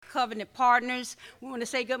covenant partners. We want to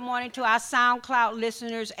say good morning to our SoundCloud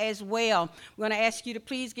listeners as well. We're going to ask you to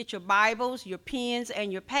please get your Bibles, your pens,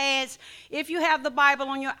 and your pads. If you have the Bible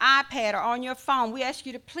on your iPad or on your phone, we ask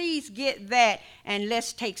you to please get that and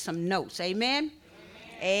let's take some notes. Amen?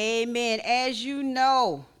 Amen. As you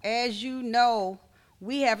know,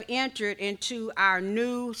 we have entered into our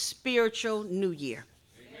new spiritual new year.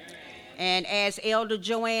 Amen. And as Elder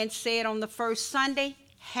Joanne said on the first Sunday,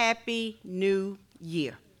 Happy New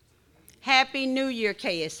Year. Happy New Year,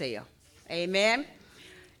 KSL. Amen.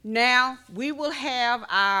 Now, we will have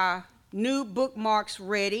our new bookmarks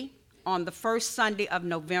ready on the first Sunday of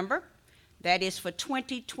November. That is for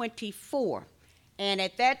 2024. And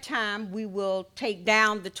at that time, we will take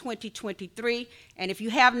down the 2023. And if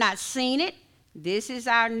you have not seen it, this is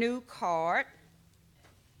our new card.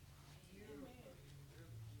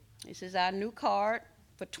 This is our new card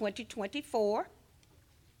for 2024.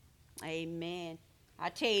 Amen. I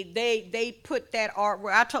tell you, they put that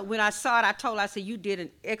artwork. When I saw it, I said, you did an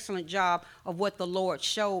excellent job of what the Lord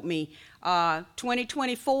showed me.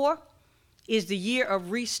 2024 is the year of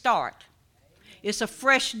restart. It's a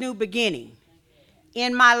fresh new beginning.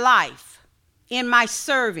 In my life, in my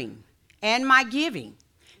serving, and my giving.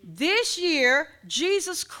 This year,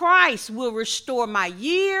 Jesus Christ will restore my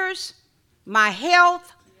years, my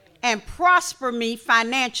health, and prosper me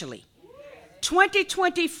financially.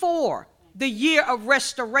 2024, the year of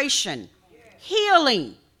restoration,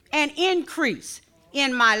 healing, and increase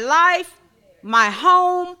in my life, my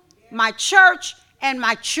home, my church, and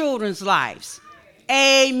my children's lives.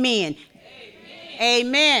 Amen.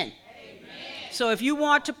 Amen. So if you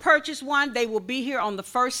want to purchase one, they will be here on the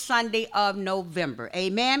first Sunday of November.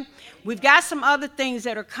 Amen. We've got some other things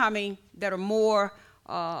that are coming that are more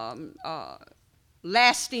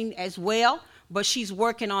lasting as well, but she's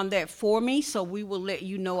working on that for me, so we will let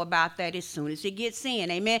you know about that as soon as it gets in.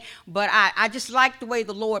 Amen. But I just like the way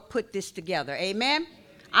the Lord put this together. Amen.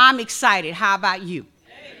 I'm excited. How about you?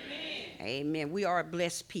 Amen. Amen. We are a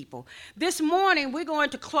blessed people. This morning, we're going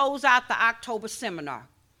to close out the October seminar.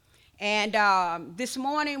 And this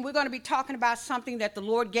morning, we're going to be talking about something that the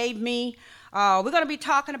Lord gave me. We're going to be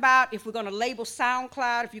talking about, if we're going to label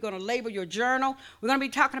SoundCloud, if you're going to label your journal, we're going to be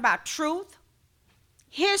talking about truth,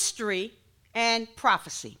 history, and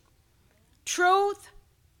prophecy. Truth,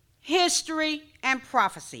 history, and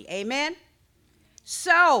prophecy. Amen?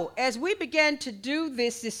 So, as we begin to do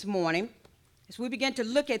this morning, as we begin to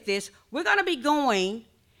look at this, we're going to be going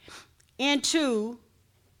into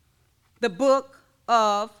the book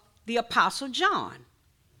of the Apostle John,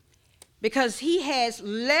 because he has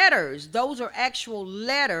letters. Those are actual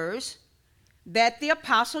letters that the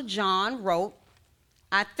Apostle John wrote.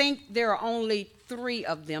 I think there are only 3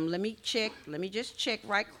 of them. Let me just check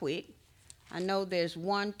right quick. I know there's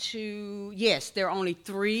 1, 2. Yes, there are only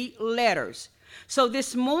 3 letters. So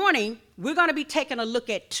this morning, we're going to be taking a look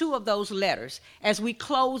at 2 of those letters as we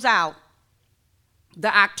close out the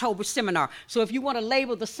October seminar. So if you want to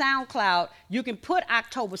label the SoundCloud, you can put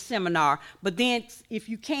October seminar, but then if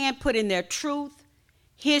you can, put in there truth,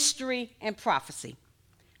 history, and prophecy.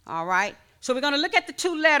 All right? So we're going to look at the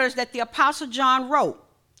 2 letters that the Apostle John wrote.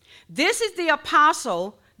 This is the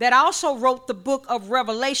apostle that also wrote the book of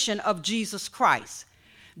Revelation of Jesus Christ.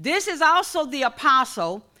 This is also the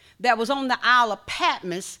apostle that was on the Isle of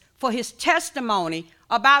Patmos for his testimony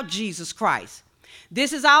about Jesus Christ.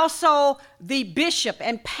 This is also the bishop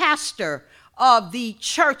and pastor of the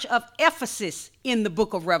church of Ephesus in the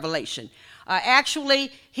book of Revelation.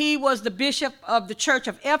 Actually, he was the bishop of the church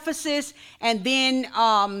of Ephesus, and then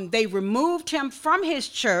they removed him from his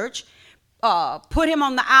church, put him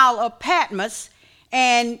on the Isle of Patmos,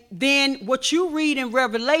 and then what you read in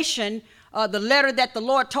Revelation, the letter that the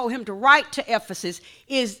Lord told him to write to Ephesus,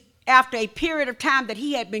 is after a period of time that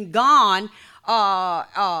he had been gone,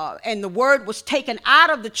 and the word was taken out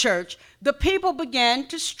of the church, the people began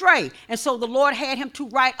to stray. And so the Lord had him to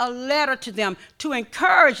write a letter to them to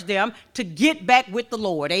encourage them to get back with the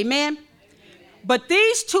Lord. Amen? But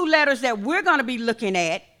these 2 letters that we're going to be looking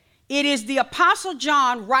at, it is the Apostle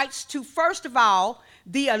John writes to, first of all,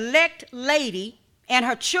 the elect lady and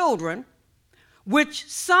her children, which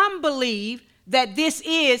some believe that this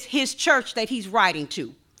is his church that he's writing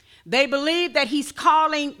to. They believe that he's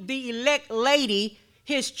calling the elect lady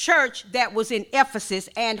his church that was in Ephesus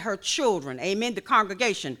and her children. Amen, the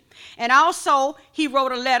congregation. And also, he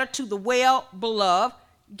wrote a letter to the well-beloved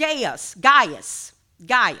Gaius.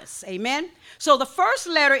 Amen. So the first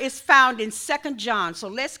letter is found in 2 John. So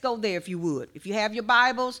let's go there if you would. If you have your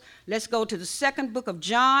Bibles, let's go to the 2nd book of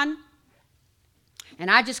John.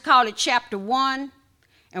 And I just call it chapter 1.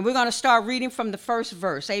 And we're going to start reading from the first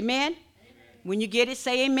verse. Amen. When you get it,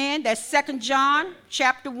 say amen. That's 2 John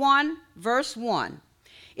chapter 1, verse 1.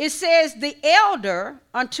 It says, the elder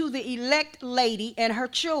unto the elect lady and her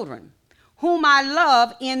children, whom I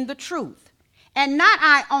love in the truth. And not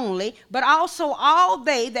I only, but also all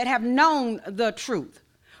they that have known the truth.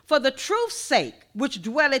 For the truth's sake, which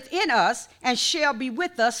dwelleth in us, and shall be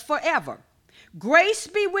with us forever. Grace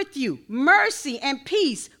be with you, mercy and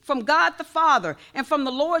peace from God the Father, and from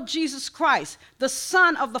the Lord Jesus Christ, the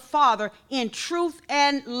Son of the Father, in truth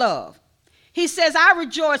and love. He says, I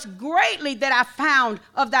rejoice greatly that I found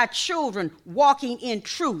of thy children walking in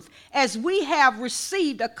truth, as we have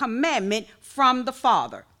received a commandment from the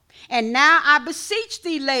Father. And now I beseech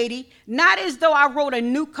thee, lady, not as though I wrote a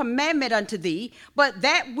new commandment unto thee, but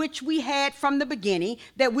that which we had from the beginning,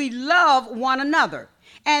 that we love one another.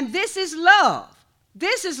 And this is love.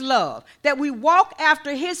 This is love, that we walk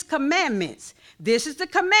after his commandments. This is the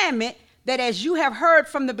commandment, that as you have heard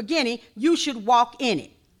from the beginning, you should walk in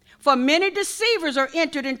it. For many deceivers are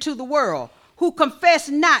entered into the world, who confess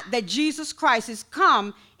not that Jesus Christ is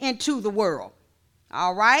come into the world.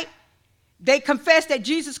 All right? They confess that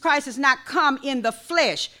Jesus Christ has not come in the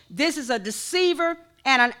flesh. This is a deceiver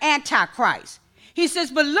and an antichrist. He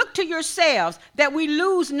says, but look to yourselves, that we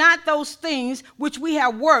lose not those things which we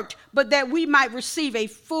have worked, but that we might receive a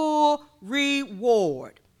full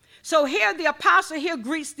reward. So here the apostle here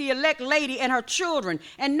greets the elect lady and her children.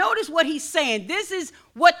 And notice what he's saying. This is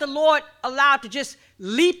what the Lord allowed to just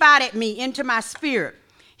leap out at me into my spirit.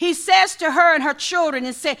 He says to her and her children,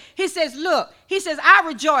 he says, look, he says, I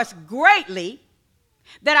rejoice greatly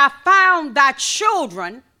that I found thy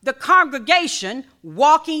children, the congregation,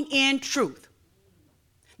 walking in truth.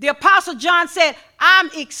 The Apostle John said, I'm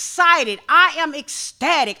excited. I am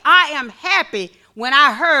ecstatic. I am happy when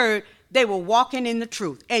I heard they were walking in the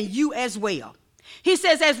truth, and you as well. He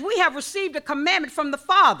says, as we have received a commandment from the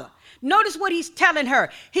Father. Notice what he's telling her.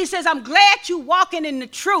 He says, I'm glad you walking in the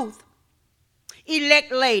truth,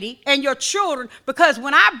 elect lady, and your children, because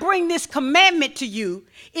when I bring this commandment to you,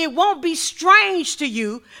 it won't be strange to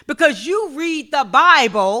you, because you read the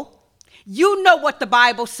Bible, you know what the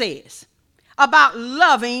Bible says about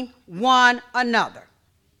loving one another.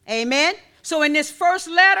 Amen. So in this first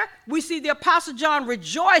letter, we see the Apostle John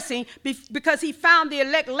rejoicing because he found the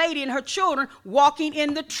elect lady and her children walking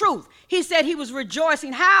in the truth. He said he was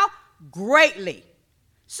rejoicing how? Greatly.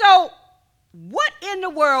 So what in the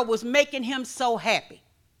world was making him so happy?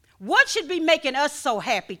 What should be making us so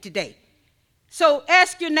happy today? So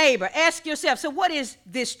ask your neighbor, ask yourself, so what is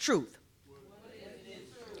this truth?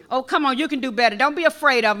 Oh, come on, you can do better. Don't be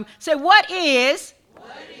afraid of them. Say, what is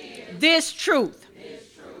this truth?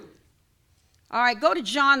 All right, go to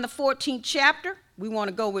John the 14th chapter. We want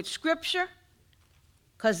to go with scripture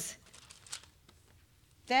because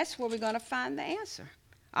that's where we're going to find the answer.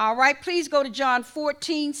 All right, please go to John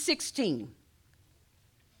 14:16.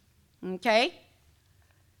 Okay?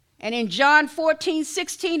 And in John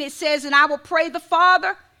 14:16 it says, and I will pray the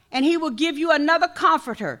Father, and he will give you another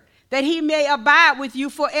comforter, that he may abide with you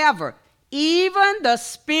forever, even the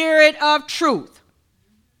Spirit of truth,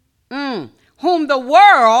 whom the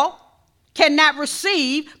world cannot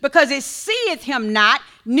receive, because it seeth him not,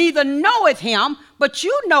 neither knoweth him, but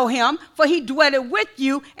you know him, for he dwelleth with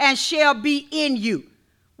you and shall be in you.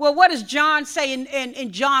 Well, what does John say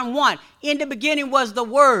in John 1? In the beginning was the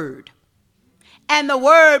Word, and the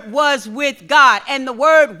Word was with God, and the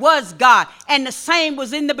Word was God, and the same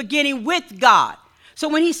was in the beginning with God. So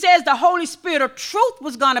when he says the Holy Spirit of truth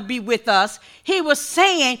was going to be with us, he was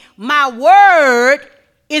saying my word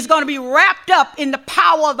is going to be wrapped up in the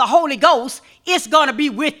power of the Holy Ghost. It's going to be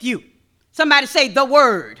with you. Somebody say the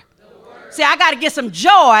word. Say, I got to get some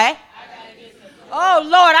joy. Oh,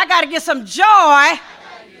 Lord, I got to get some joy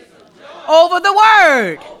over the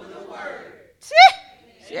word.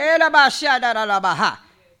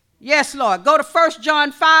 Yes, Lord. Go to 1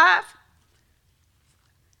 John 5.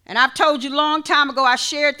 And I've told you a long time ago, I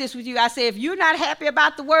shared this with you. I said, if you're not happy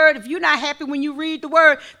about the word, if you're not happy when you read the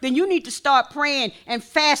word, then you need to start praying and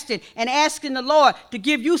fasting and asking the Lord to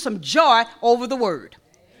give you some joy over the word.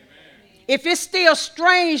 Amen. If it's still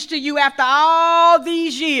strange to you after all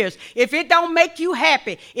these years, if it don't make you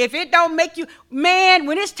happy, if it don't make you, man,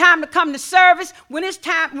 when it's time to come to service, when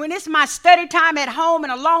it's my study time at home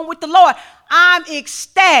and alone with the Lord, I'm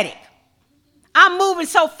ecstatic. I'm moving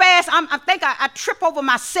so fast, I think I trip over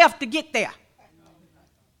myself to get there.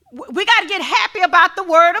 We got to get happy about the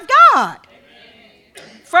word of God.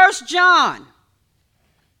 1 John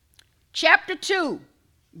chapter 2,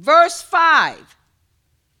 verse 5.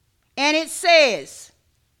 And it says,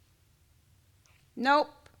 1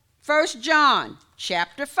 John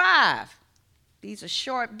chapter 5. These are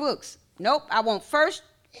short books. Nope, I want First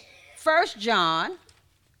John.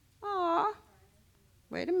 Oh,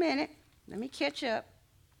 wait a minute. Let me catch up.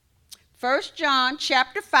 1 John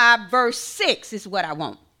chapter 5, verse 6 is what I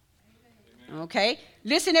want. Okay,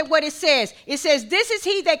 listen at what it says. It says, this is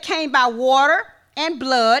he that came by water and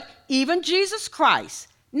blood, even Jesus Christ.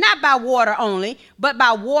 Not by water only, but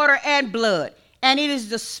by water and blood. And it is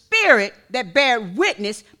the Spirit that bear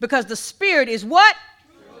witness, because the Spirit is what?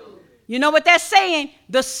 True. You know what that's saying?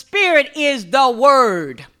 The Spirit is the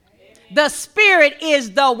Word. Amen. The Spirit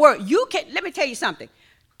is the Word. Let me tell you something.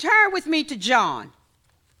 Turn with me to John.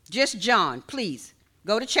 Just John, please.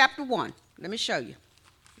 Go to chapter 1. Let me show you.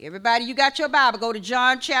 Everybody, you got your Bible. Go to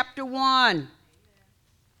John chapter 1.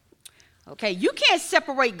 Okay, you can't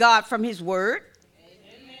separate God from his word.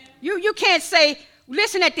 You can't say,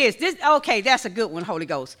 listen at this. Okay, that's a good one, Holy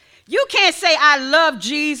Ghost. You can't say, I love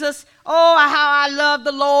Jesus. Oh, how I love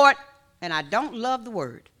the Lord. And I don't love the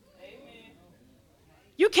word. Amen.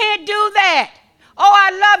 You can't do that. Oh,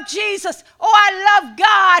 I love Jesus. Oh, I love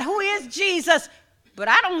God, who is Jesus. But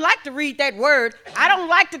I don't like to read that word. I don't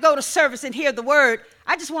like to go to service and hear the word.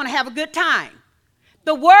 I just want to have a good time.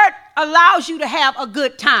 The word allows you to have a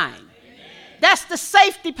good time. Amen. That's the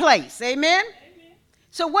safety place. Amen? Amen.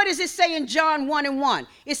 So what does it say in John 1:1?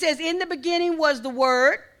 It says, in the beginning was the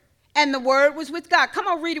Word, and the Word was with God. Come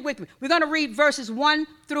on, read it with me. We're going to read verses 1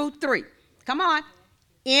 through 3. Come on.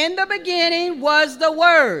 In the beginning was the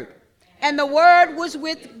Word, and the Word was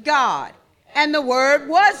with God, and the Word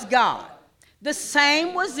was God. The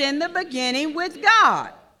same was in the beginning with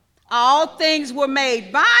God. All things were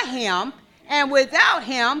made by him, and without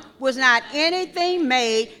him was not anything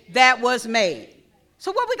made that was made.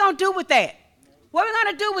 So what are we going to do with that? What are we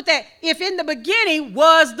going to do with that if in the beginning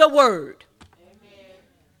was the Word? Amen.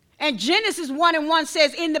 And Genesis 1:1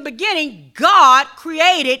 says, in the beginning, God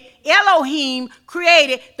created, Elohim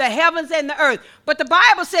created the heavens and the earth. But the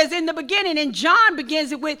Bible says in the beginning, and John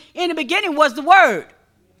begins it with, in the beginning was the Word.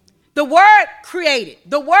 The Word created,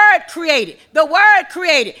 the Word created, the Word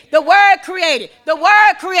created, the Word created, the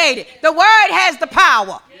Word created. The Word has the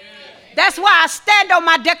power. Yeah. That's why I stand on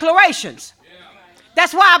my declarations. Yeah.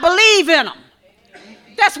 That's why I believe in them.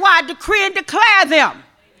 That's why I decree and declare them.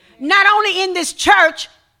 Not only in this church,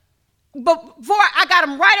 but before I got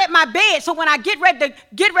them right at my bed. So when I get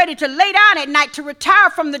ready to lay down at night to retire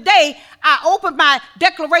from the day, I open my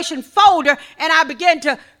declaration folder and I begin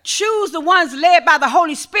to choose the ones led by the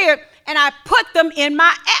Holy Spirit, and I put them in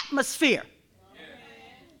my atmosphere.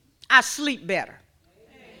 I sleep better.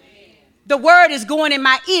 The word is going in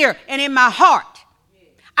my ear and in my heart.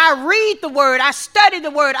 I read the word, I study the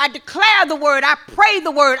word, I declare the word, I pray the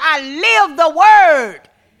word, I live the word.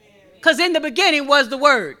 Because in the beginning was the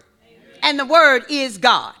word, and the word is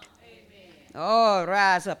God. Oh,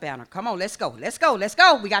 rise up, Anna. Come on, let's go. Let's go. Let's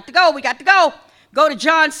go. We got to go. We got to go. Go to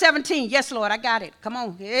John 17. Yes, Lord, I got it. Come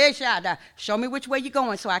on. Show me which way you're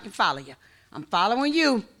going so I can follow you. I'm following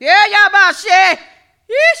you. Yes,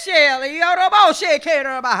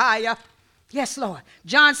 Lord.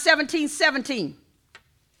 John 17:17.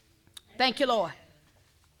 Thank you, Lord.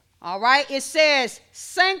 All right. It says,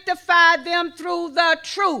 sanctify them through the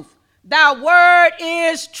truth. Thy word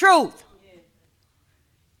is truth.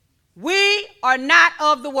 We are not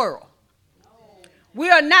of the world. We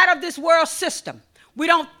are not of this world system. We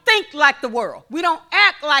don't think like the world. We don't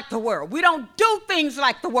act like the world. We don't do things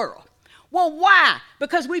like the world. Well, why?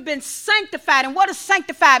 Because we've been sanctified. And what does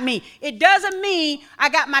sanctified mean? It doesn't mean I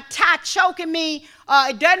got my tie choking me.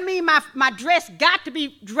 It doesn't mean my dress got to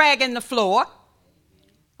be dragging the floor.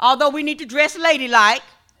 Although we need to dress ladylike.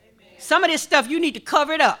 Amen. Some of this stuff, you need to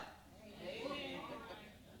cover it up. Amen.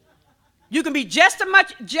 You can be just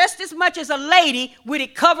as much as a lady with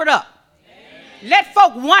it covered up. Amen. Let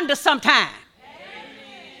folk wonder sometime.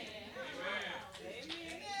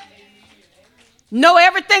 Know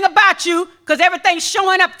everything about you because everything's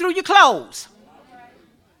showing up through your clothes.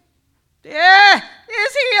 Yeah,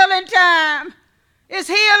 it's healing time. It's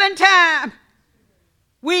healing time.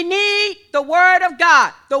 We need the word of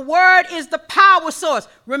God. The word is the power source.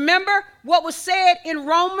 Remember what was said in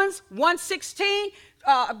Romans 1:16?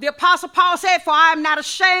 The Apostle Paul said, for I am not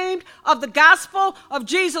ashamed of the gospel of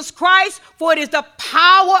Jesus Christ, for it is the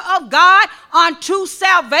power of God unto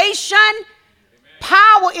salvation. Amen.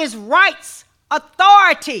 Power is rights,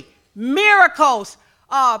 authority, miracles,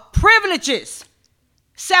 privileges.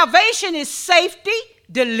 Salvation is safety,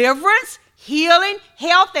 deliverance, healing,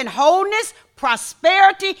 health and wholeness,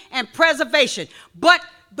 prosperity and preservation. But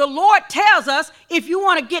the Lord tells us if you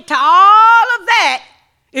want to get to all of that,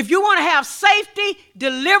 if you want to have safety,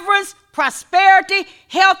 deliverance, prosperity,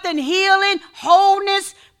 health and healing,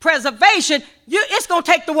 wholeness, preservation, it's going to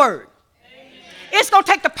take the word. It's going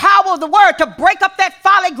to take the power of the word to break up that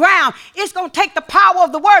folly ground. It's going to take the power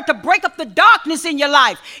of the word to break up the darkness in your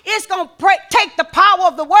life. It's going to take the power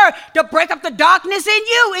of the word to break up the darkness in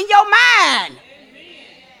you, in your mind.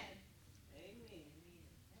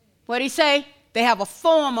 What did he say? They have a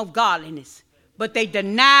form of godliness, but they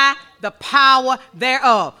deny the power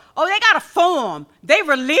thereof. Oh, they got a form. They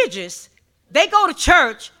religious. They go to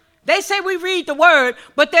church. They say we read the word,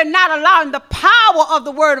 but they're not allowing the power of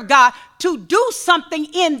the word of God to do something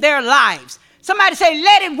in their lives. Somebody say,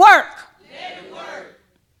 let it work. Let it work.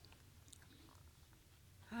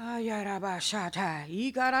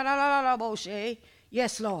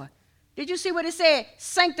 Yes, Lord. Did you see what it said?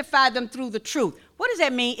 Sanctify them through the truth. What does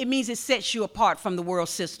that mean? It means it sets you apart from the world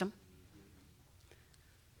system.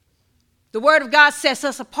 The word of God sets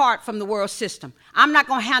us apart from the world system. I'm not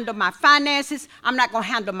going to handle my finances. I'm not going to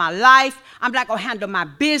handle my life. I'm not going to handle my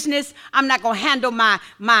business. I'm not going to handle my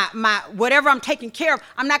whatever I'm taking care of.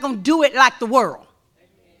 I'm not going to do it like the world.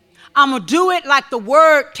 I'm going to do it like the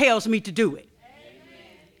word tells me to do it.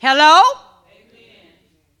 Hello?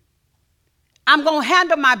 I'm going to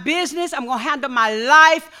handle my business. I'm going to handle my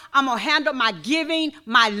life. I'm going to handle my giving,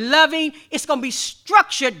 my loving. It's going to be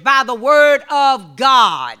structured by the word of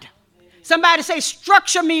God. Somebody say,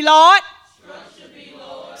 structure me, Lord. Structure me,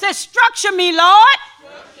 Lord. Say, structure me, Lord.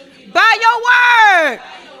 Structure me, Lord. By your word.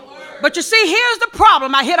 By your word. But you see, here's the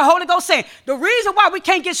problem. I hear the Holy Ghost saying, the reason why we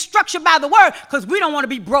can't get structured by the word, because we don't want to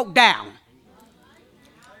be broke down.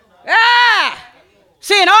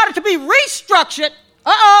 See, in order to be restructured,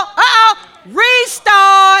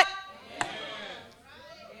 restart.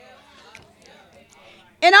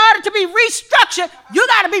 In order to be restructured, you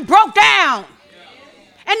got to be broke down.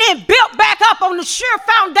 And then built back up on the sure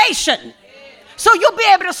foundation. So you'll be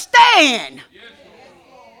able to stand.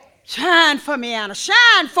 Shine for me, Anna.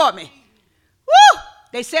 Shine for me. Woo!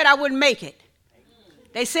 They said I wouldn't make it.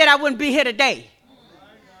 They said I wouldn't be here today.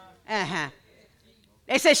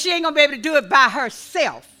 They said she ain't going to be able to do it by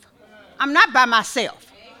herself. I'm not by myself.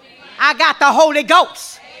 I got the Holy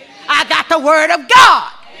Ghost. I got the Word of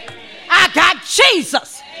God. I got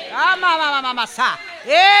Jesus.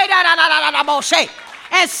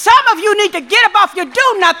 And some of you need to get up off your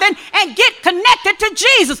do nothing and get connected to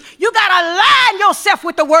Jesus. You got to align yourself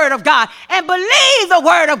with the word of God and believe the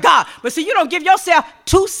word of God. But see, you don't give yourself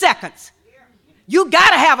 2 seconds. You got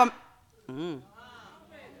to have them.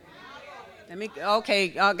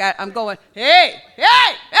 I'm going, hey.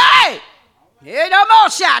 Hey, no more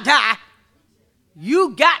shout.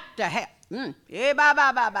 You got to have.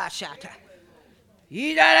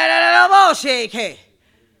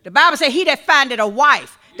 The Bible says he that findeth a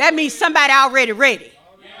wife. That means somebody already ready.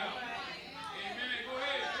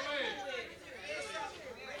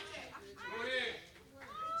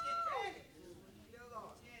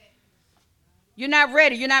 You're not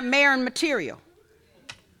ready. You're not marrying material.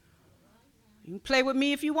 You can play with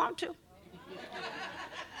me if you want to.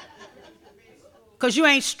 Because you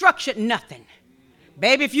ain't structured nothing.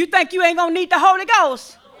 Baby, if you think you ain't going to need the Holy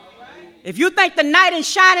Ghost, if you think the knight in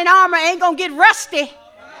shining armor ain't going to get rusty,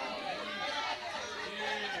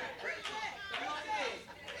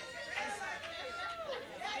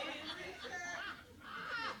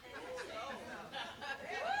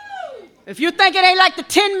 if you think it ain't like the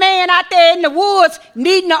 10 man out there in the woods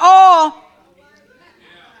needing the oil,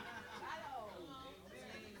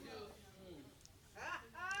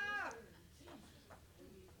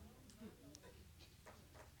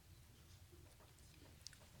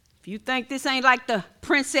 if you think this ain't like the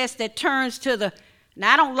princess that turns to the...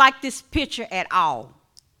 Now, I don't like this picture at all.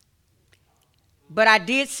 But I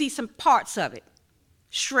did see some parts of it.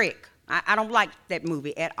 Shrek. I don't like that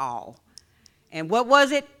movie at all. And what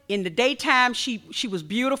was it? In the daytime, she was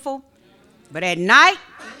beautiful. But at night...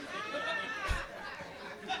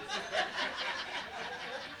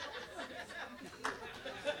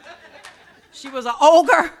 she was an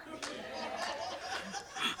ogre.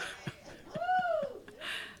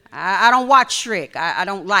 I don't watch Shrek. I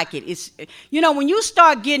don't like it. It's, when you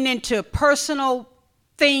start getting into personal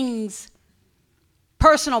things,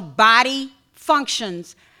 personal body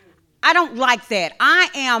functions, I don't like that. I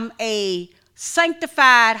am a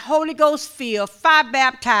sanctified, Holy Ghost-filled,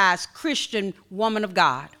 fire-baptized Christian woman of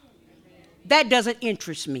God. That doesn't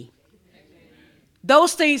interest me.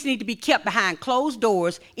 Those things need to be kept behind closed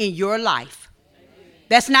doors in your life.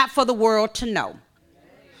 That's not for the world to know.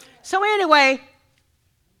 So anyway...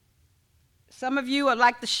 some of you are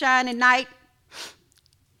like the shining knight.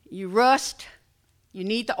 You rust. You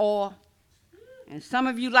need the oil. And some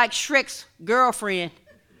of you like Shrek's girlfriend.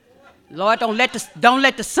 Lord, don't let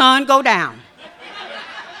the sun go down.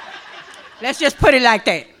 Let's just put it like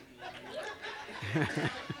that.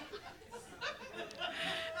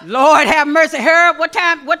 Lord have mercy. Harold, what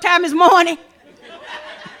time is morning?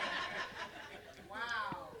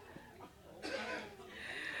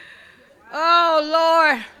 Oh,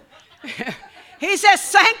 Lord. He says,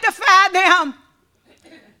 sanctify them.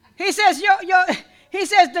 He says,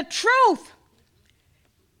 the truth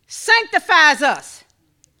sanctifies us.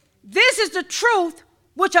 This is the truth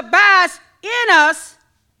which abides in us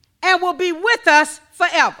and will be with us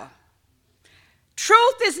forever.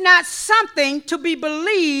 Truth is not something to be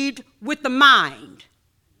believed with the mind,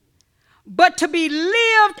 but to be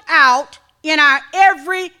lived out in our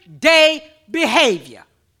everyday behavior.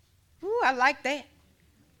 Ooh, I like that.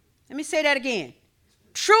 Let me say that again.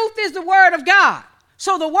 Truth is the word of God.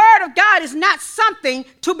 So the word of God is not something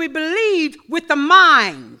to be believed with the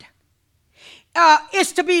mind.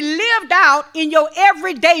 It's to be lived out in your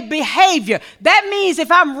everyday behavior. That means if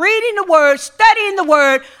I'm reading the word, studying the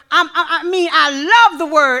word, I love the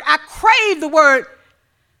word, I crave the word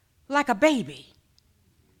like a baby.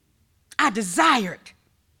 I desire it.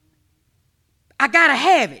 I got to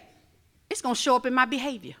have it. It's going to show up in my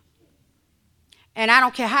behavior. And I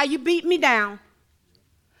don't care how you beat me down.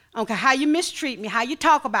 I don't care how you mistreat me, how you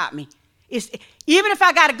talk about me. Even if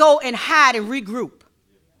I got to go and hide and regroup.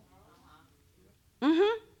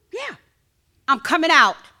 Yeah. I'm coming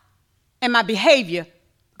out and my behavior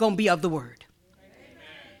going to be of the word.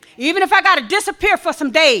 Even if I got to disappear for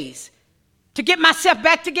some days to get myself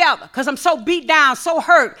back together because I'm so beat down, so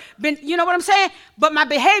hurt. You know what I'm saying? But my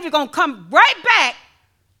behavior going to come right back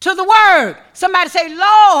to the word. Somebody say,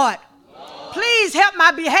 Lord, please help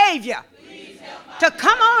my behavior to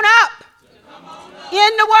come on up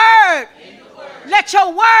in the word. Let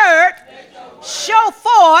your word show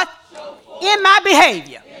forth in my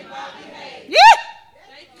behavior. Yeah.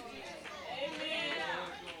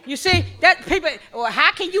 You see, that people, well,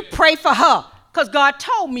 how can you pray for her? Because God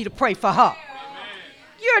told me to pray for her.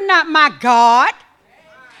 You're not my God.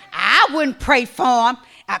 I wouldn't pray for them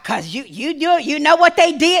because you know what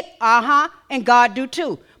they did? And God do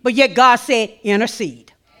too. But yet God said,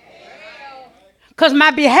 intercede. Because my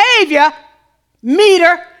behavior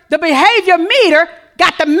meter, the behavior meter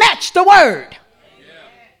got to match the word.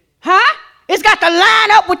 It's got to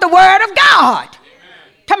line up with the word of God.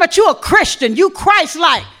 Talking about you a Christian, you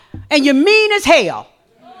Christ-like, and you're mean as hell.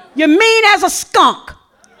 You're mean as a skunk.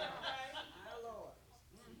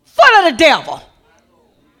 Full of the devil.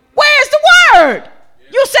 Where's the word?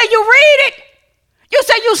 You say you read it. You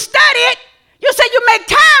say you study it. You say you make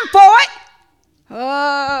time for it.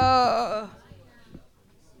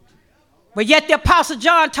 But yet the Apostle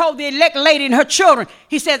John told the elect lady and her children,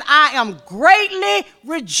 he says, I am greatly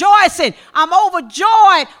rejoicing. I'm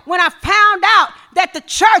overjoyed when I found out that the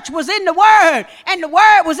church was in the word and the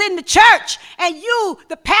word was in the church. And you,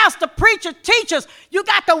 the pastor, preacher, teachers, you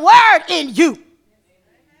got the word in you.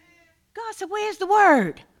 God said, where's the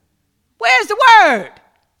word? Where's the word?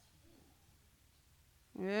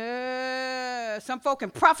 Yeah, some folk can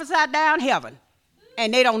prophesy down heaven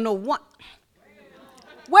and they don't know what.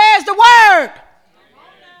 Where's the word?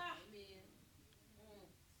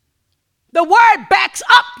 The word backs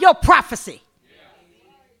up your prophecy.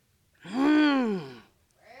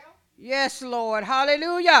 Yes, Lord.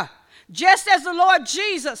 Hallelujah. Just as the Lord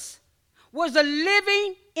Jesus was a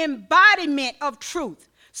living embodiment of truth,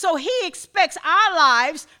 so he expects our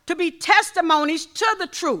lives to be testimonies to the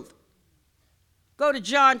truth. Go to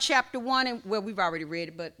John chapter 1. And, well, we've already read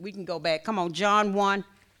it, but we can go back. Come on, John 1.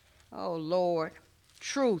 Oh, Lord.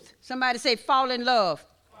 Truth. Somebody say, fall in love,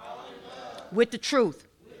 with the truth.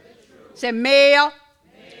 Say, male,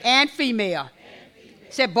 and female.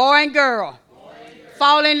 Say, boy and girl.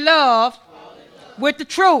 Fall in love, with the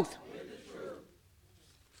truth.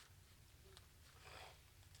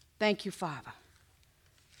 Thank you, Father.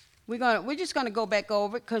 We're just going to go back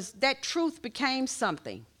over it because that truth became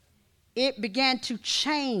something. It began to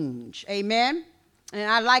change. Amen. And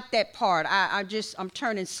I like that part. I'm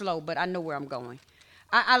turning slow, but I know where I'm going.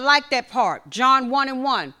 I like that part. John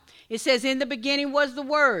 1:1. It says, in the beginning was the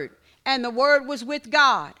Word, and the Word was with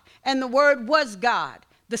God, and the Word was God.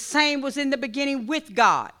 The same was in the beginning with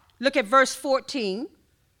God. Look at verse 14.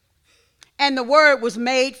 And the Word was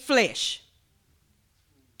made flesh.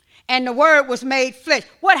 And the Word was made flesh.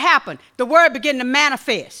 What happened? The Word began to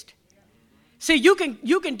manifest. See, you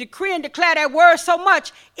can decree and declare that word so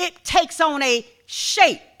much, it takes on a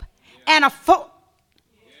shape and a form.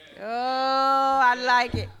 Oh, I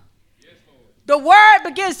like it. The word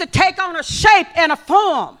begins to take on a shape and a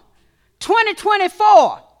form.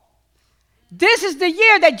 2024. This is the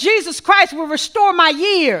year that Jesus Christ will restore my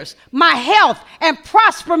years, my health, and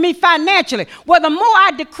prosper me financially. Well, the more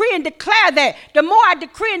I decree and declare that, the more I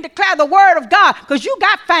decree and declare the word of God, because you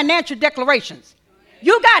got financial declarations.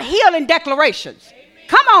 You got healing declarations.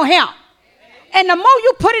 Come on here. And the more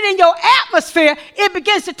you put it in your atmosphere, it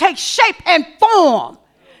begins to take shape and form.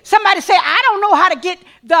 Somebody say, I don't know how to get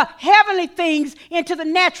the heavenly things into the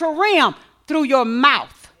natural realm. Through your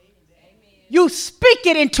mouth. You speak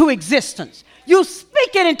it into existence. You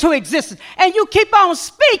speak it into existence. And you keep on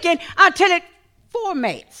speaking until it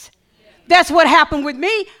formates. That's what happened with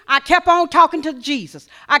me. I kept on talking to Jesus.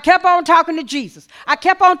 I kept on talking to Jesus. I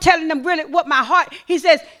kept on telling them really what my heart, he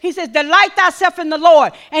says, delight thyself in the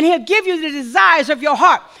Lord, and he'll give you the desires of your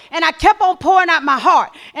heart. And I kept on pouring out my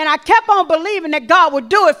heart. And I kept on believing that God would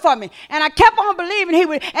do it for me. And I kept on believing he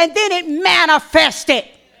would. And then it manifested.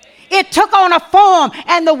 It took on a form,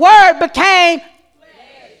 and the word became flesh.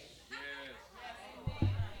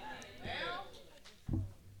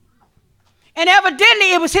 And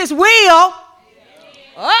evidently it was his will.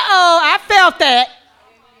 I felt that.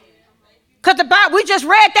 Because the Bible, we just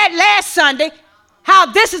read that last Sunday, how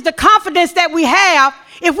this is the confidence that we have.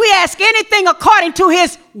 If we ask anything according to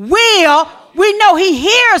his will, we know he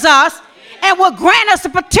hears us and will grant us the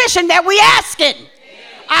petition that we ask it.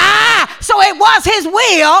 So it was his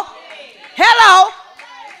will. Hello.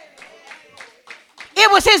 It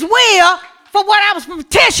was his will for what I was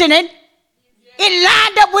petitioning. It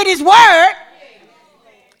lined up with his word.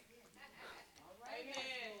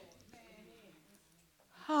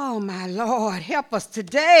 Oh, my Lord, help us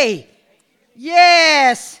today.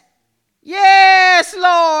 Yes. Yes,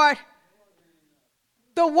 Lord.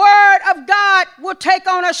 The word of God will take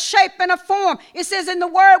on a shape and a form. It says, and the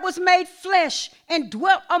word was made flesh and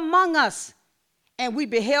dwelt among us. And we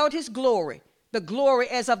beheld his glory, the glory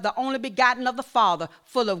as of the only begotten of the Father,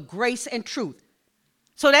 full of grace and truth.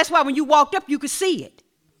 So that's why when you walked up, you could see it.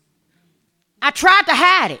 I tried to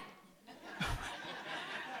hide it.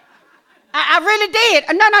 I really did.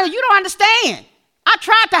 No, you don't understand. I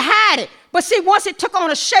tried to hide it. But see, once it took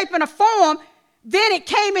on a shape and a form, then it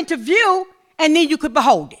came into view, and then you could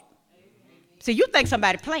behold it. See, you think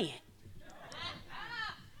somebody playing.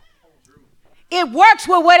 It works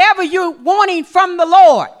with whatever you're wanting from the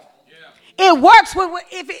Lord. It works with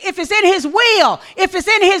if it's in his will. If it's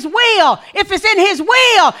in his will. If it's in his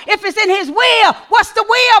will. If it's in his will. What's the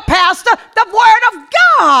will, Pastor? The word of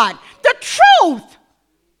God. The truth.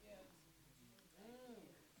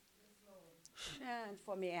 Shine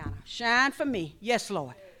for me, Anna. Shine for me. Yes,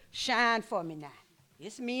 Lord. Shine for me now.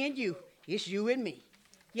 It's me and you. It's you and me.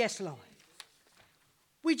 Yes, Lord.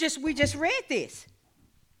 We just read this.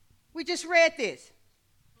 We just read this.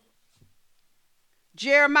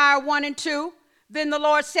 Jeremiah 1 and 2. Then the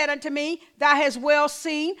Lord said unto me, thou hast well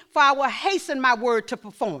seen, for I will hasten my word to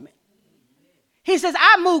perform it. He says,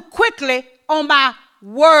 I move quickly on my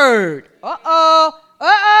word. How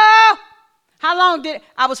long did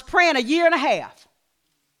I was praying 1.5 years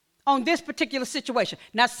on this particular situation.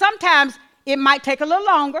 Now, sometimes it might take a little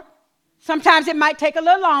longer. Sometimes it might take a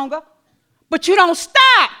little longer. But you don't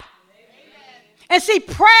stop. And see,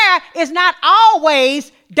 prayer is not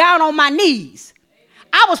always down on my knees.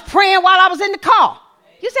 I was praying while I was in the car.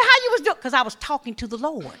 You say, how you was doing? Because I was talking to the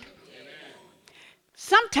Lord.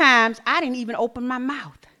 Sometimes I didn't even open my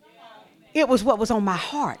mouth. It was what was on my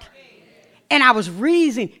heart. And I was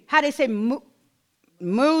reasoning, how they say,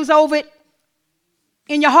 moves over it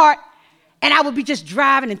in your heart. And I would be just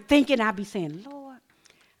driving and thinking, I'd be saying, Lord,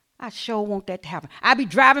 I sure want that to happen. I'd be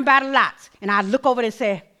driving by the lots, and I'd look over there and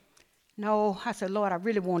say, no. I said, Lord, I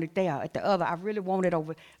really want it there. At the other, I really want it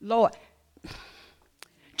over. Lord,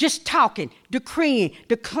 just talking, decreeing,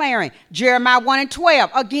 declaring. Jeremiah 1 and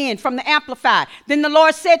 12, again, from the Amplified. Then the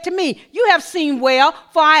Lord said to me, you have seen well,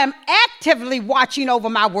 for I am actively watching over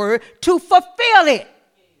my word to fulfill it.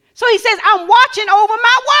 So he says, I'm watching over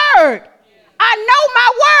my word. I know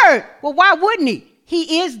my word. Well, why wouldn't he?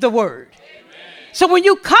 He is the word. So when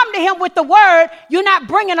you come to him with the word, you're not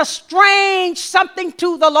bringing a strange something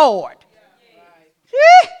to the Lord.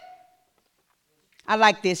 I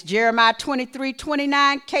like this. Jeremiah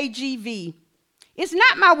 23:29 KJV. Is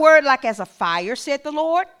not my word like as a fire, said the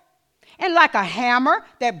Lord, and like a hammer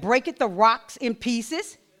that breaketh the rocks in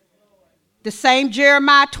pieces? The same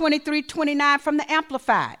Jeremiah 23:29 from the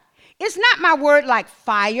Amplified. Is not my word like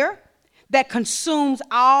fire that consumes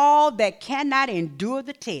all that cannot endure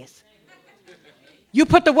the test? You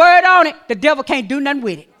put the word on it, the devil can't do nothing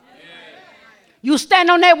with it. You stand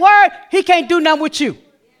on that word, he can't do nothing with you.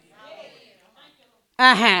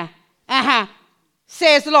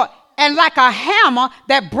 Says the Lord. And like a hammer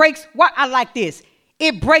that breaks, what I like this.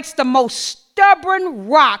 it breaks the most stubborn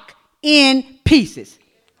rock in pieces.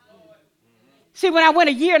 See, when I went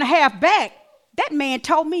a year and a half back, that man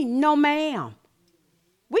told me, no, ma'am,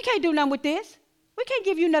 we can't do nothing with this. We can't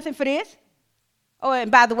give you nothing for this. Oh, and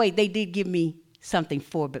by the way, they did give me something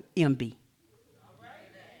for the MB.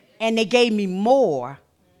 And they gave me more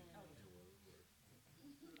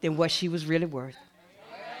than what she was really worth.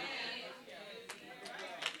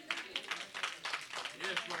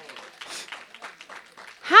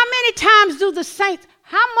 How many times do the saints,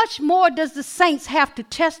 how much more does the saints have to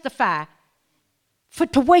testify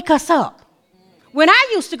to wake us up? When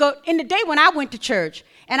I used to go, in the day when I went to church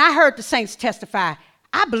and I heard the saints testify,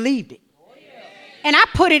 I believed it. And I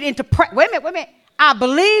put it into, wait a minute. I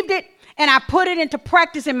believed it and I put it into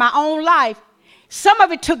practice in my own life. Some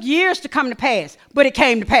of it took years to come to pass, but it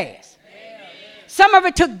came to pass. Some of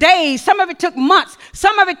it took days, some of it took months,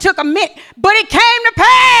 some of it took a minute, but it came to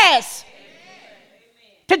pass.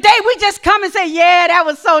 Today we just come and say, yeah, that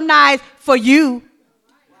was so nice for you.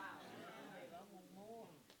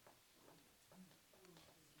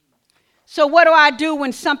 So what do I do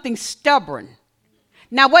when something's stubborn?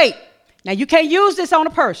 Now wait. Now you can't use this on a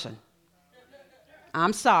person.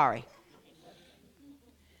 I'm sorry.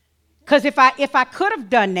 Because if I could have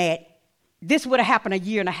done that, this would have happened a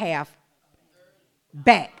year and a half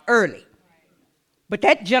back early. But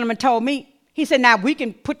that gentleman told me, he said, now we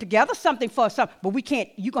can put together something for something, but we can't,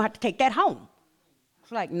 you're going to have to take that home.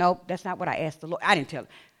 It's like, nope, that's not what I asked the Lord. I didn't tell him.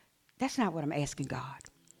 That's not what I'm asking God.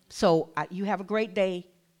 So you have a great day.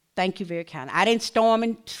 Thank you very kindly. I didn't storm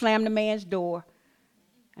and slam the man's door.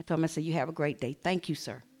 I told him, I said, you have a great day. Thank you,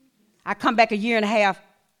 sir. I come back a year and a half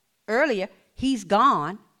earlier. He's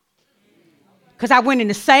gone. Because I went in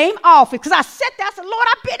the same office. Because I sat there. I said, Lord,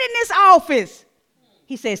 I've been in this office.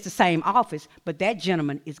 He said, it's the same office, but that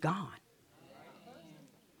gentleman is gone.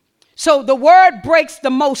 So the word breaks the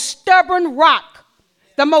most stubborn rock,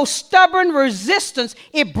 the most stubborn resistance.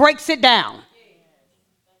 It breaks it down.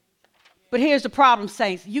 But here's the problem,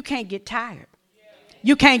 saints. You can't get tired.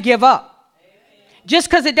 You can't give up. Just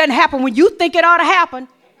because it doesn't happen when you think it ought to happen.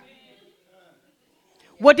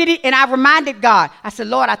 What did he? And I reminded God. I said,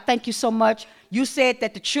 Lord, I thank you so much. You said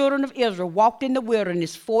that the children of Israel walked in the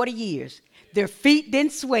wilderness 40 years. Their feet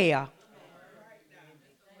didn't swell.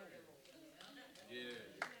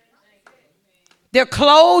 Their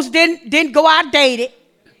clothes didn't go outdated.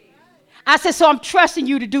 I said, so I'm trusting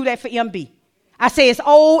you to do that for MB. I say it's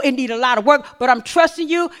old, it needs a lot of work, but I'm trusting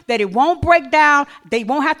you that it won't break down. They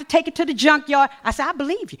won't have to take it to the junkyard. I said, I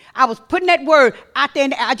believe you. I was putting that word out there,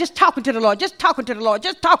 and I just talking to the Lord, just talking to the Lord,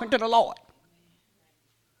 just talking to the Lord.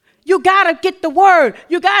 You got to get the word.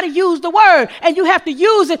 You got to use the word, and you have to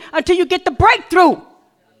use it until you get the breakthrough.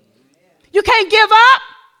 You can't give up.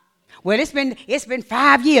 Well, it's been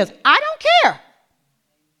 5 years. I don't care.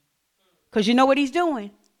 Because you know what he's doing?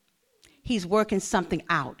 He's working something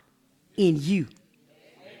out in you.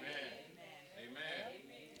 Amen.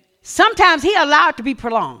 Sometimes he allowed it to be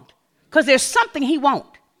prolonged because there's something he won't.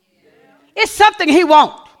 It's something he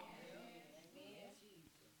won't.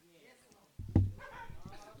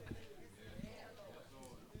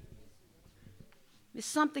 It's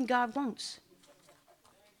something God wants.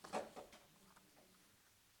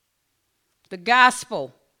 The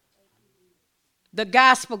gospel. The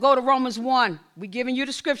gospel. Go to Romans 1. We're giving you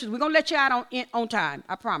the scriptures. We're going to let you out on time.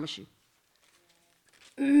 I promise you.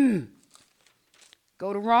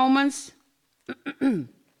 Go to Romans.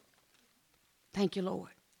 Thank you, Lord.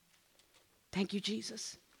 Thank you,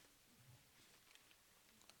 Jesus.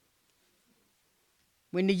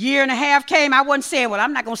 When the year and a half came, I wasn't saying, well,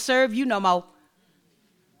 I'm not going to serve you no more.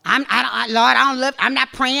 Lord, I'm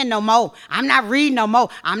not praying no more. I'm not reading no more.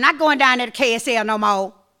 I'm not going down to the KSL no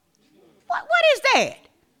more. What is that?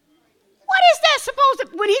 What is that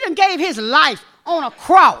supposed to, when he done gave his life on a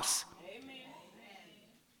cross?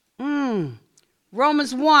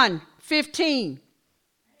 Romans 1:15.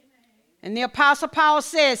 And the Apostle Paul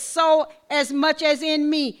says, so as much as in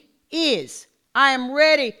me is, I am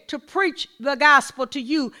ready to preach the gospel to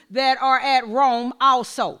you that are at Rome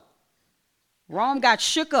also. Rome got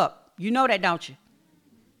shook up. You know that, don't you?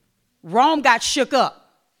 Rome got shook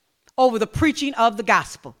up over the preaching of the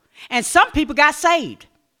gospel. And some people got saved.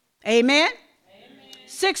 Amen?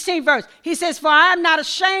 16th verse. He says, for I am not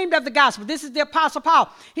ashamed of the gospel. This is the Apostle Paul.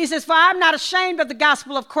 He says, for I am not ashamed of the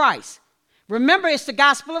gospel of Christ. Remember, it's the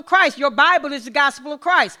gospel of Christ. Your Bible is the gospel of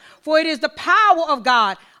Christ. For it is the power of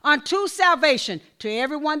God unto salvation to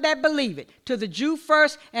everyone that believeth, to the Jew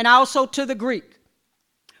first and also to the Greek.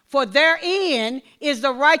 For therein is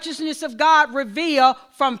the righteousness of God revealed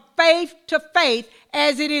from faith to faith,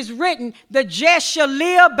 as it is written, the just shall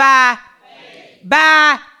live by faith.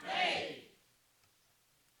 By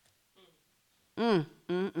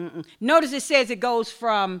Notice it says it goes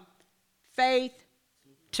from faith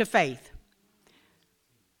to faith.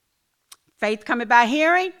 Faith coming by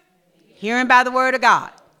hearing, hearing by the word of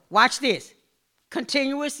God. Watch this.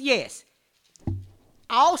 Continuous, yes.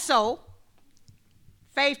 Also,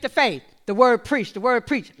 faith to faith. The word preach,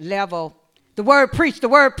 level. The word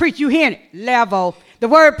preach, you hearing it, level. The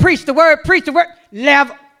word preach, the word,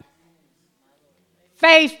 level.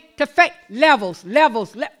 Faith to faith, levels.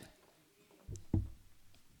 Levels.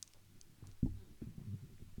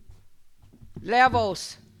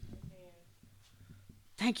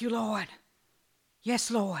 Thank you, Lord.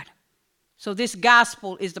 Yes, Lord. So this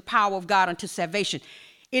gospel is the power of God unto salvation.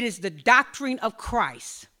 It is the doctrine of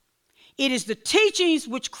Christ. It is the teachings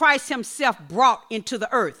which Christ himself brought into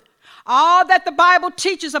the earth. All that the Bible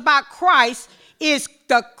teaches about Christ is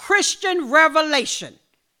the Christian revelation.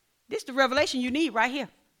 This is the revelation you need right here.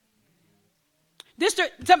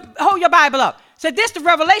 Hold your Bible up. Say, this is the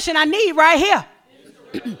revelation I need right here.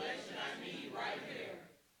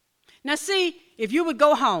 Now see, if you would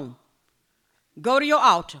go home, go to your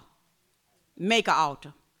altar, make an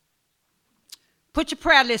altar, put your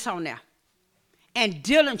prayer list on there, and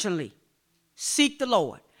diligently seek the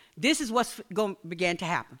Lord. This is what's going to begin to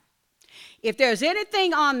happen. If there's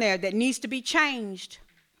anything on there that needs to be changed,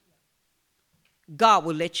 God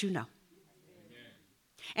will let you know.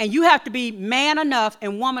 And you have to be man enough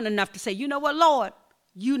and woman enough to say, you know what, Lord,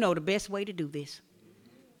 you know the best way to do this.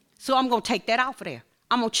 So I'm going to take that off of there.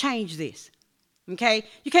 I'm going to change this. Okay?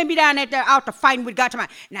 You can't be down there out there fighting with God.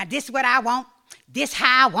 Now, this is what I want. This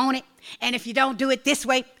how I want it. And if you don't do it this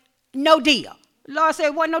way, no deal. The Lord said,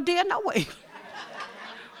 wasn't no deal? No way.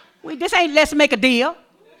 This ain't let's make a deal.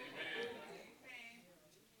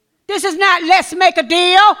 This is not let's make a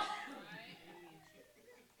deal.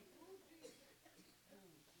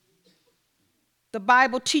 The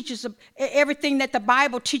Bible teaches everything that the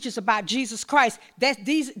Bible teaches about Jesus Christ.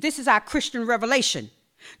 This is our Christian revelation.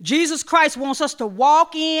 Jesus Christ wants us to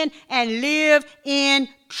walk in and live in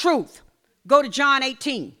truth. Go to John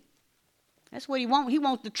 18. That's what he wants. He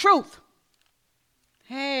wants the truth.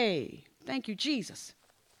 Hey, thank you, Jesus.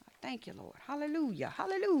 Thank you, Lord. Hallelujah.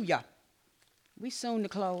 Hallelujah. We soon to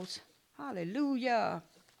close. Hallelujah.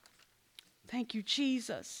 Thank you,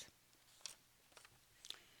 Jesus.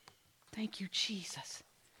 Thank you, Jesus.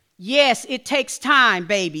 Yes, it takes time,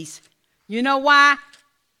 babies. You know why?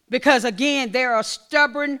 Because, again, there are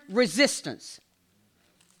stubborn resistance.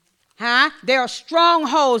 There are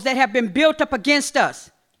strongholds that have been built up against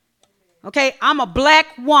us. Okay, I'm a black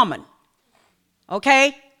woman.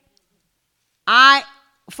 Okay?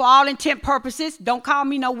 For all intent purposes, don't call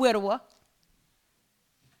me no widower.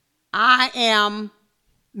 I am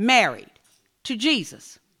married to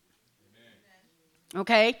Jesus.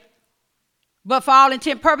 Okay? But for all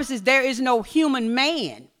intent purposes, there is no human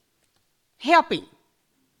man helping.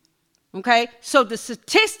 Okay? So the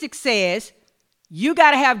statistic says you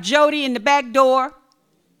got to have Jody in the back door,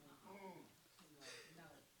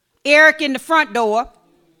 Eric in the front door.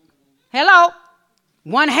 Hello?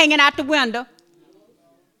 One hanging out the window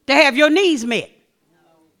to have your needs met.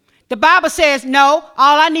 The Bible says, no,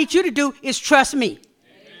 all I need you to do is trust me. Amen.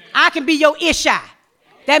 I can be your Ishai.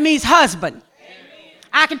 That means husband. Amen.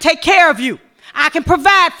 I can take care of you. I can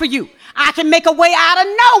provide for you. I can make a way out of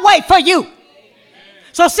no way for you. Amen.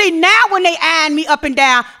 So see, now when they eyeing me up and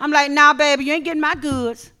down, I'm like, nah, baby, you ain't getting my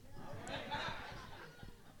goods.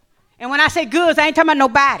 And when I say goods, I ain't talking about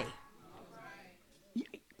nobody.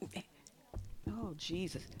 Oh,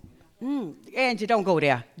 Jesus. Angie, don't go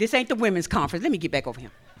there. This ain't the women's conference. Let me get back over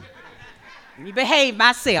here. Let me behave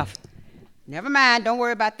myself. Never mind. Don't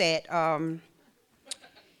worry about that.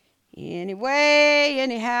 Anyway.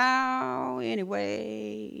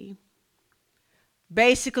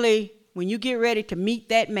 Basically, when you get ready to meet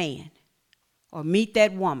that man or meet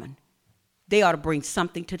that woman, they ought to bring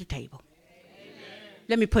something to the table. Amen.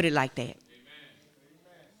 Let me put it like that.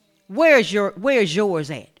 Where's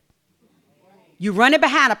yours at? You running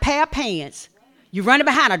behind a pair of pants. You running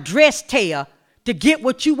behind a dress tail to get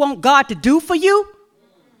what you want God to do for you?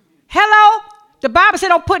 Hello? The Bible said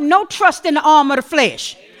don't put no trust in the arm of the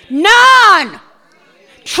flesh. None.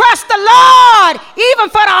 Trust the Lord even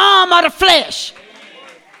for the arm of the flesh.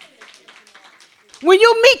 When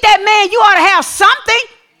you meet that man, you ought to have something.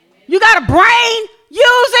 You got a brain,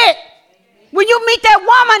 use it. When you meet that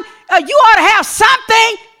woman, you ought to have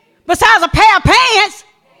something besides a pair of pants.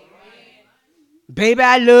 Baby,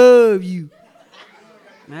 I love you.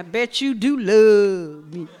 I bet you do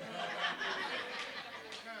love me.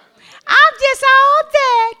 I'm just all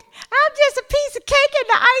that. I'm just a piece of cake and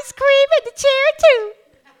the ice cream and the cherry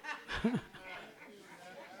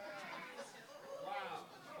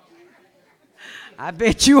I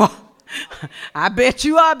bet you are. I bet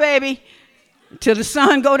you are, baby. Till the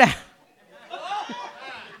sun go down.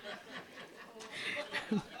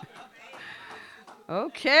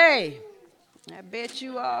 Okay. I bet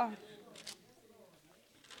you are.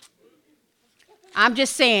 I'm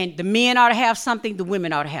just saying the men ought to have something, the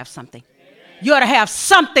women ought to have something. You ought to have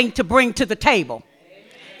something to bring to the table.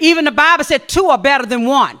 Even the Bible said 2 are better than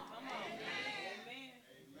 1.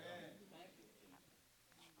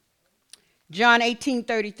 John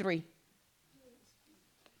 18:33.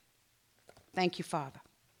 Thank you, Father.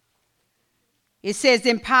 It says,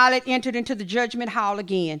 then Pilate entered into the judgment hall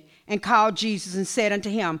again and called Jesus and said unto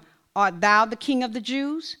him, art thou the King of the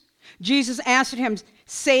Jews? Jesus answered him,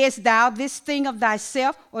 sayest thou this thing of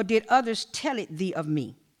thyself, or did others tell it thee of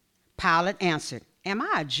me? Pilate answered, am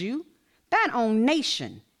I a Jew? Thine own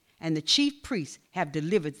nation and the chief priests have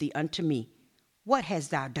delivered thee unto me. What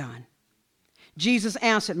hast thou done? Jesus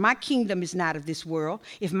answered, my kingdom is not of this world.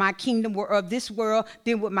 If my kingdom were of this world,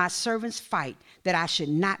 then would my servants fight, that I should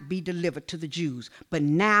not be delivered to the Jews. But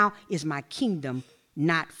now is my kingdom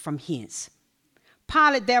not from hence.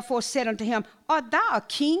 Pilate therefore said unto him, art thou a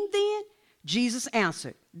king then? Jesus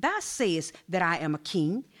answered, thou sayest that I am a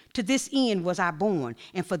king. To this end was I born,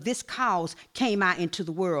 and for this cause came I into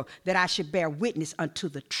the world, that I should bear witness unto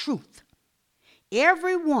the truth.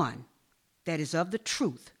 Every one that is of the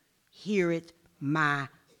truth heareth my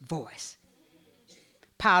voice.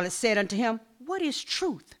 Pilate said unto him, what is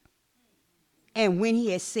truth? And when he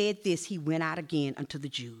had said this, he went out again unto the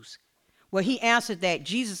Jews. Well, he answered that.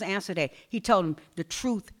 Jesus answered that. He told him the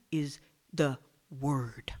truth is the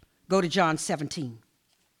word. Go to John 17.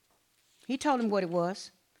 He told him what it was.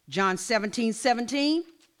 John 17:17.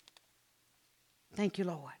 Thank you,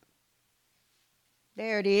 Lord.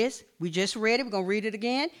 There it is. We just read it. We're going to read it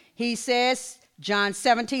again. He says, John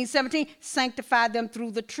 17:17, sanctify them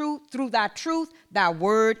through the truth, through thy truth. Thy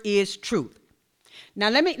word is truth. Now,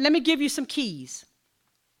 let me give you some keys.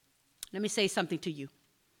 Let me say something to you.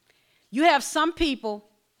 You have some people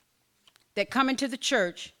that come into the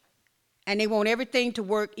church and they want everything to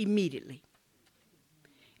work immediately.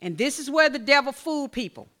 And this is where the devil fooled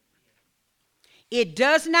people. It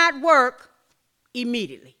does not work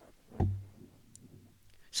immediately.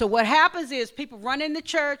 So what happens is people run in the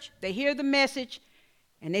church, they hear the message,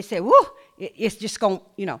 and they say, whoo, it's just going to,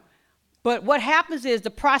 you know. But what happens is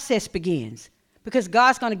the process begins because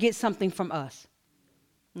God's going to get something from us.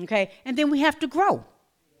 Okay? And then we have to grow.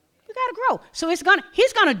 We got to grow. So he's going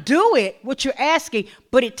to do it, what you're asking,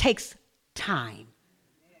 but it takes time.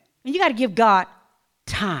 And you got to give God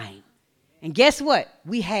time. And guess what?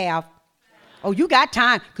 We have, oh, you got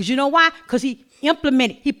time. Because you know why? Because he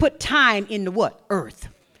put time in the what? Earth.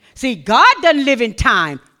 See, God doesn't live in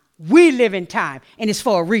time. We live in time. And it's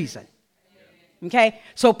for a reason. Okay?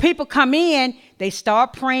 So people come in, they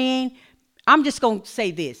start praying. I'm just going to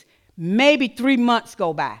say this. Maybe 3 months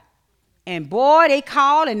go by. And boy, they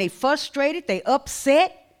call and they frustrated. They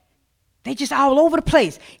upset. They just all over the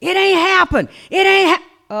place. It ain't happened. It ain't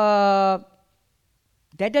that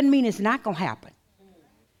doesn't mean it's not going to happen.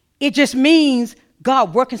 It just means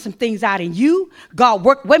God working some things out in you.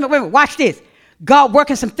 Wait a minute, watch this. God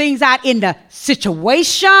working some things out in the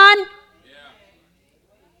situation. Yeah.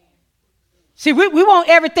 See, we want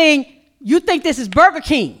everything. You think this is Burger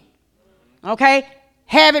King. Okay?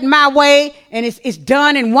 Have it my way and it's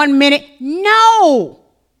done in 1 minute. No.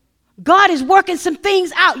 God is working some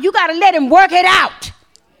things out. You got to let him work it out.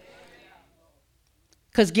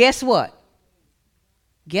 Because guess what?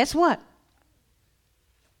 Guess what?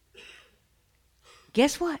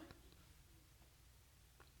 Guess what?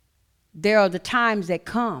 There are the times that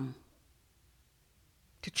come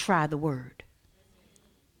to try the word.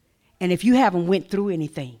 And if you haven't went through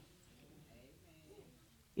anything,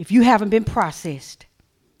 if you haven't been processed,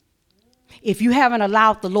 if you haven't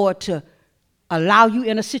allowed the Lord to allow you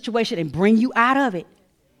in a situation and bring you out of it,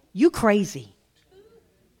 you crazy.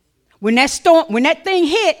 When that thing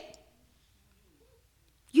hit,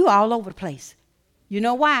 you all over the place. You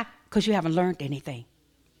know why? Because you haven't learned anything.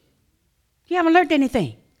 You haven't learned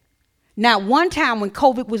anything. Now, one time when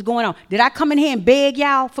COVID was going on, did I come in here and beg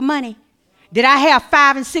y'all for money? Did I have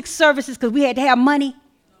 5 and 6 services because we had to have money?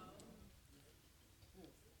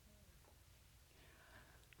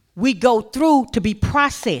 We go through to be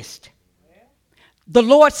processed. The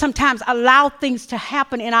Lord sometimes allows things to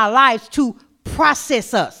happen in our lives to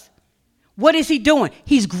process us. What is he doing?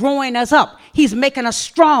 He's growing us up. He's making us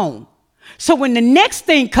strong. So when the next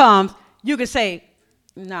thing comes, you can say,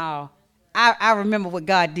 no, I remember what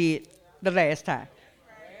God did the last time.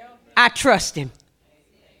 I trust him.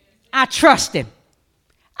 I trust him.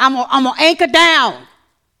 I'm going to anchor down.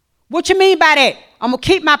 What you mean by that? I'm going to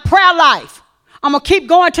keep my prayer life. I'm going to keep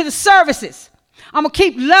going to the services. I'm going to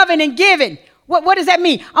keep loving and giving. What does that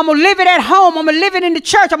mean? I'm going to live it at home. I'm going to live it in the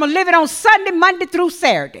church. I'm going to live it on Sunday, Monday through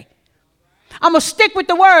Saturday. I'm going to stick with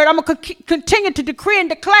the word. I'm going to continue to decree and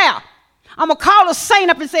declare. I'm going to call a saint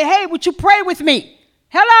up and say, hey, would you pray with me?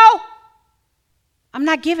 Hello? I'm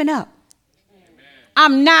not giving up. Amen.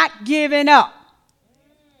 I'm not giving up.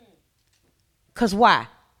 Because why?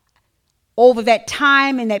 Over that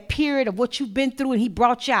time and that period of what you've been through and he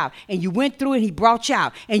brought you out. And you went through and he brought you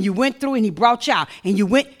out. And you went through and he brought you out. And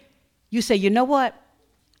you say, you know what?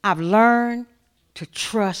 I've learned to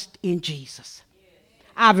trust in Jesus.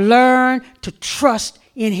 I've learned to trust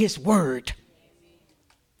in his word.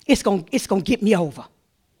 It's going to get me over.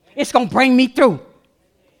 It's going to bring me through.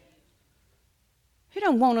 He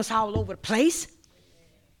don't want us all over the place.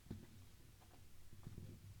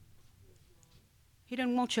 He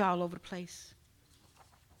doesn't want you all over the place.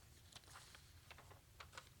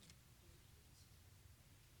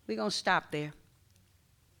 We're going to stop there.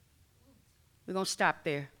 We're going to stop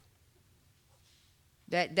there.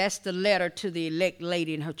 That's the letter to the elect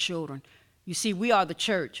lady and her children. You see, we are the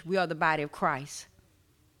church. We are the body of Christ.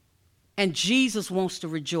 And Jesus wants to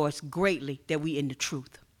rejoice greatly that we in the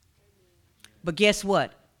truth. But guess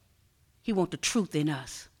what? He wants the truth in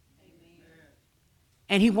us.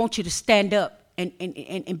 And he wants you to stand up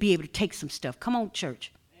and be able to take some stuff. Come on,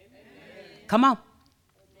 church. Come on.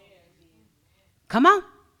 Come on.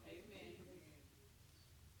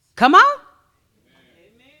 Come on.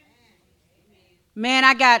 Man,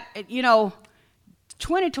 I got,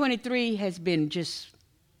 2023 has been just,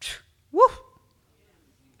 woo.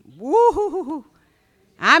 Woo.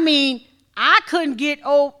 I mean, I couldn't get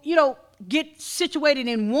situated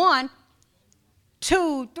in 1,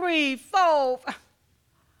 2, 3, 4.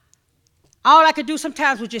 All I could do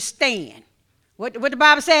sometimes was just stand. What the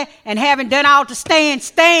Bible said? And having done all to stand.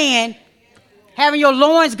 Having your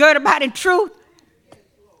loins girded about in truth.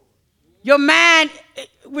 Your mind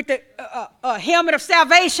with the helmet of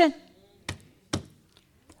salvation.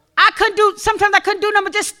 Sometimes I couldn't do nothing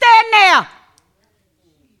but just stand there.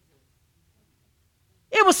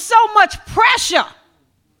 It was so much pressure.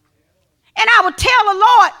 And I would tell the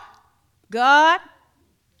Lord, God,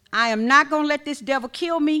 I am not going to let this devil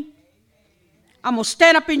kill me. I'm going to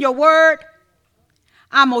stand up in your word.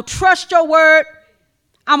 I'm going to trust your word.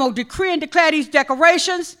 I'm going to decree and declare these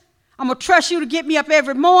declarations. I'm going to trust you to get me up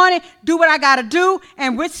every morning, do what I got to do,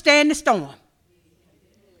 and withstand the storm.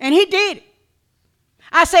 And he did it.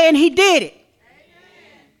 I say, and he did it. Amen.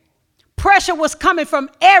 Pressure was coming from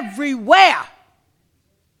everywhere.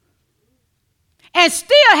 And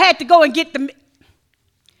still had to go and get the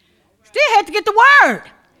word.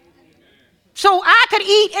 So I could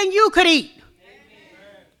eat and you could eat.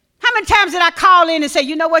 How many times did I call in and say,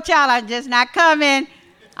 you know what, y'all, I'm just not coming.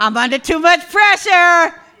 I'm under too much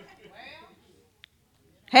pressure.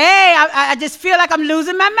 Hey, I just feel like I'm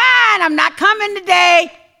losing my mind. I'm not coming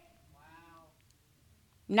today.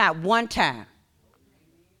 Not one time.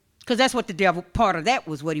 Because that's what the devil, part of that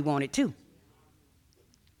was what he wanted too.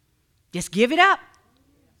 Just give it up.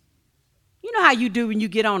 You know how you do when you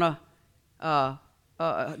get on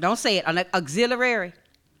don't say it, an auxiliary.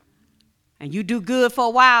 And you do good for a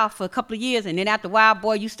while, for a couple of years, and then after a while,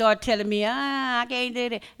 boy, you start telling me, I can't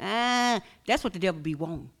do it. That's what the devil be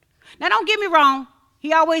wanting. Now, don't get me wrong.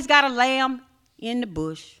 He always got a lamb in the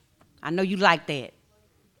bush. I know you like that.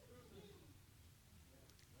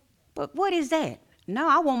 But what is that? No,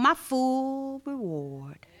 I want my full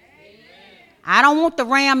reward. Amen. I don't want the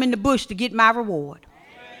ram in the bush to get my reward.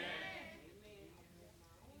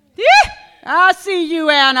 Yeah, I see you,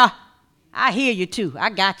 Anna. I hear you too. I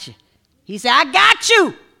got you. He said, I got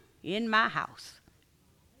you in my house.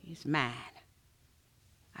 It's mine.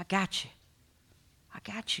 I got you. I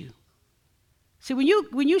got you. See,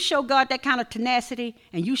 when you show God that kind of tenacity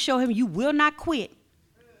and you show him you will not quit,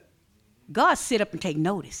 God sit up and take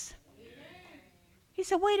notice. He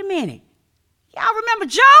said, wait a minute. Y'all remember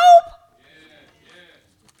Job?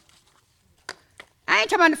 I ain't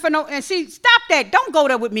talking about for no, and see, stop that. Don't go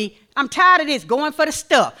there with me. I'm tired of this, going for the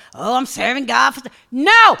stuff. Oh, I'm serving God for stuff.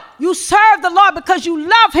 No, you serve the Lord because you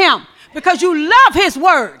love him, because you love his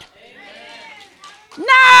word. Amen.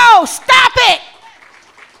 No, stop it.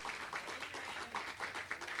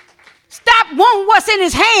 Stop wanting what's in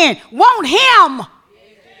his hand. Want him. Amen.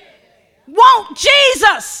 Want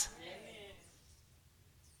Jesus.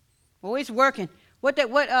 Oh, it's working.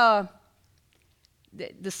 The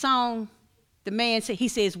song, the man said, he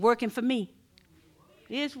said, it's working for me.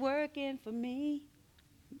 It's working for me.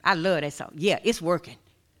 I love that song. Yeah, it's working.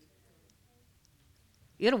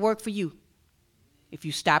 It'll work for you if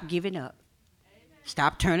you stop giving up. Amen.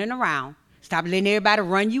 Stop turning around. Stop letting everybody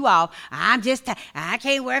run you off. I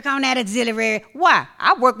can't work on that auxiliary. Why?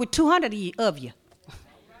 I work with 200 of you.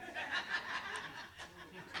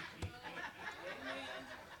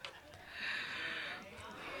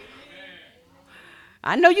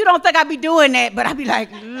 I know you don't think I be doing that, but I be like,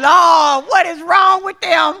 Lord, what is wrong with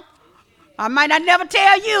them? I might not never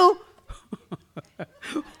tell you.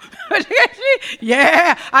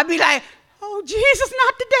 Yeah, I be like, oh, Jesus,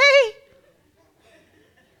 not today.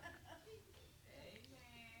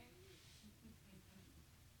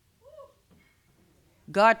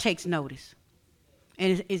 God takes notice,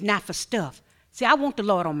 and it's not for stuff. See, I want the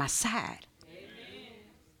Lord on my side.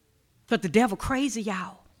 But the devil crazy,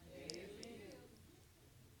 y'all.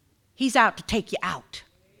 He's out to take you out.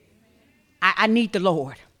 I need the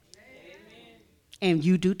Lord. And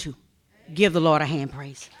you do too. Give the Lord a hand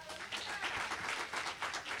praise.